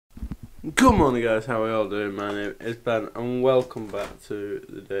Good morning guys, how are you all doing? My name is Ben and welcome back to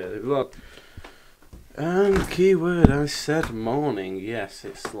the daily vlog. And keyword, I said morning. Yes,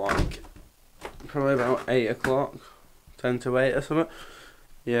 it's like probably about 8 o'clock, 10 to 8 or something.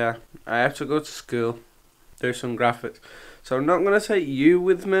 Yeah, I have to go to school, do some graphics. So I'm not going to take you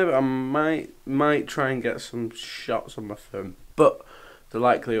with me, but I might try and get some shots on my phone. But the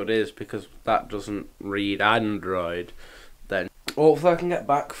likelihood is, because that doesn't read Android, then hopefully I can get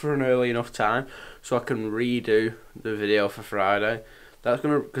back for an early enough time so I can redo the video for Friday.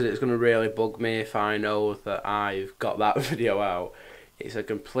 Because it's gonna really bug me if I know that I've got that video out. It's a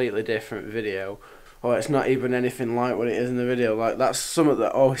completely different video, or it's not even anything like what it is in the video. Like, that's something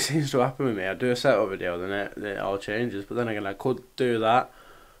that always seems to happen with me. I do a setup video, then it all changes. But then again, I could do that.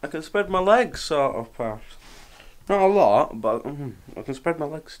 I can spread my legs, sort of, perhaps. Not a lot, but I can spread my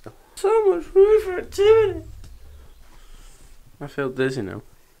legs still. So much room for activity. I feel dizzy now.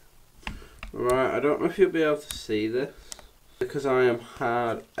 Right, I don't know if you'll be able to see this, because I am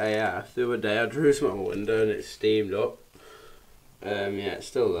hard AF. The other day I drew some on my window and it steamed up. Yeah, it's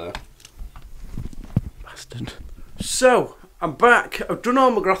still there. Bastard. So, I'm back. I've done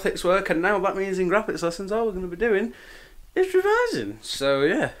all my graphics work, and now that means in graphics lessons all we're going to be doing is revising. So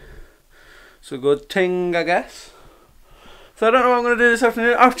yeah, it's a good thing, I guess. So I don't know what I'm going to do this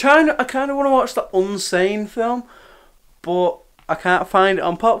afternoon. I kind of want to watch the Unsane film, but I can't find it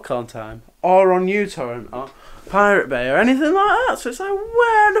on Popcorn Time, or on uTorrent, or Pirate Bay, or anything like that. So it's like,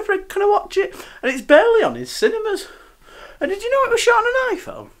 where the frick can I watch it? And it's barely on in cinemas. And did you know it was shot on an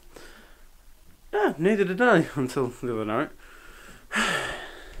iPhone? Yeah, neither did I until the other night.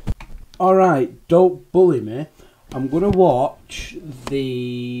 Alright, don't bully me. I'm going to watch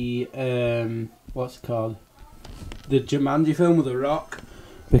the, what's it called? The Jumanji film with The Rock.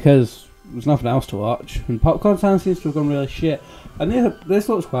 Because there's nothing else to watch. And Popcorn Time seems to have gone really shit. And this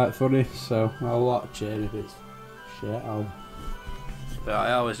looks quite funny, so I'll watch it. If it's shit, but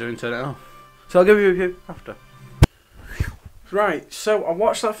I always do and turn it off. So I'll give you a review after. Right, so I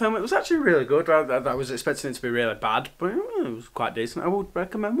watched that film. It was actually really good. I was expecting it to be really bad, but it was quite decent. I would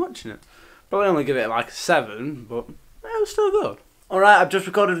recommend watching it. Probably only give it like a 7, but it was still good. Alright, I've just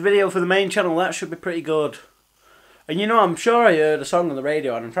recorded a video for the main channel. That should be pretty good. And you know, I'm sure I heard a song on the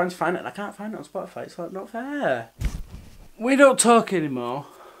radio and I'm trying to find it and I can't find it on Spotify. It's like not fair. We don't talk anymore.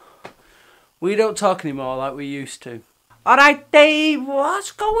 We don't talk anymore like we used to. Alright Dave,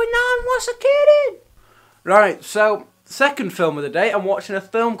 what's going on? What's a kidding? Right, so second film of the day, I'm watching a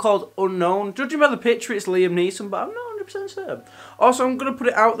film called Unknown. Judging by the picture, it's Liam Neeson, but I'm not 100% certain. Also, I'm going to put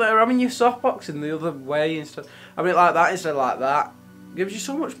it out there, having your softbox in the other way instead. I mean, like that instead of like that. Gives you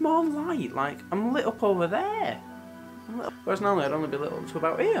so much more light. Like, I'm lit up over there. Whereas normally I'd only be lit up to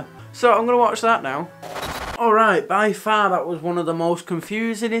about here. So I'm going to watch that now. Alright, by far that was one of the most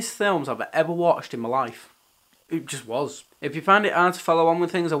confusingest films I've ever watched in my life. It just was. If you find it hard to follow on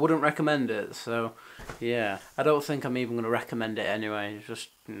with things, I wouldn't recommend it. So, yeah. I don't think I'm even going to recommend it anyway. It's just,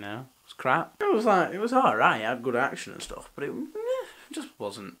 you know, it's crap. It was alright. It had good action and stuff. But it just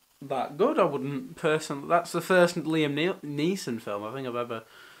wasn't that good. I wouldn't personally... That's the first Liam Neeson film I think I've ever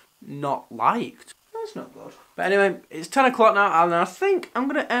not liked. That's not good. But anyway, it's 10 o'clock now, and I think I'm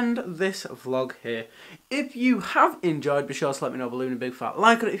going to end this vlog here. If you have enjoyed, be sure to let me know by leaving a big fat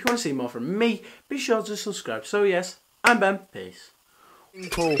like on it. If you want to see more from me, be sure to subscribe. So yes, I'm Ben. Peace.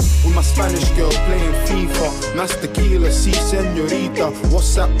 With my Spanish girl playing FIFA, Mass tequila, si senorita.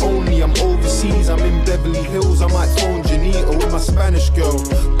 What's that only? I'm overseas, I'm in Beverly Hills, I might phone Janita. With my Spanish girl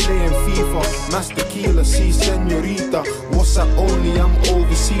playing FIFA, Mass tequila, si senorita. What's that only? I'm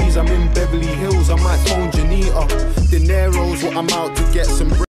overseas, I'm in Beverly Hills, I might phone Janita. Dinero's what I'm out to get some.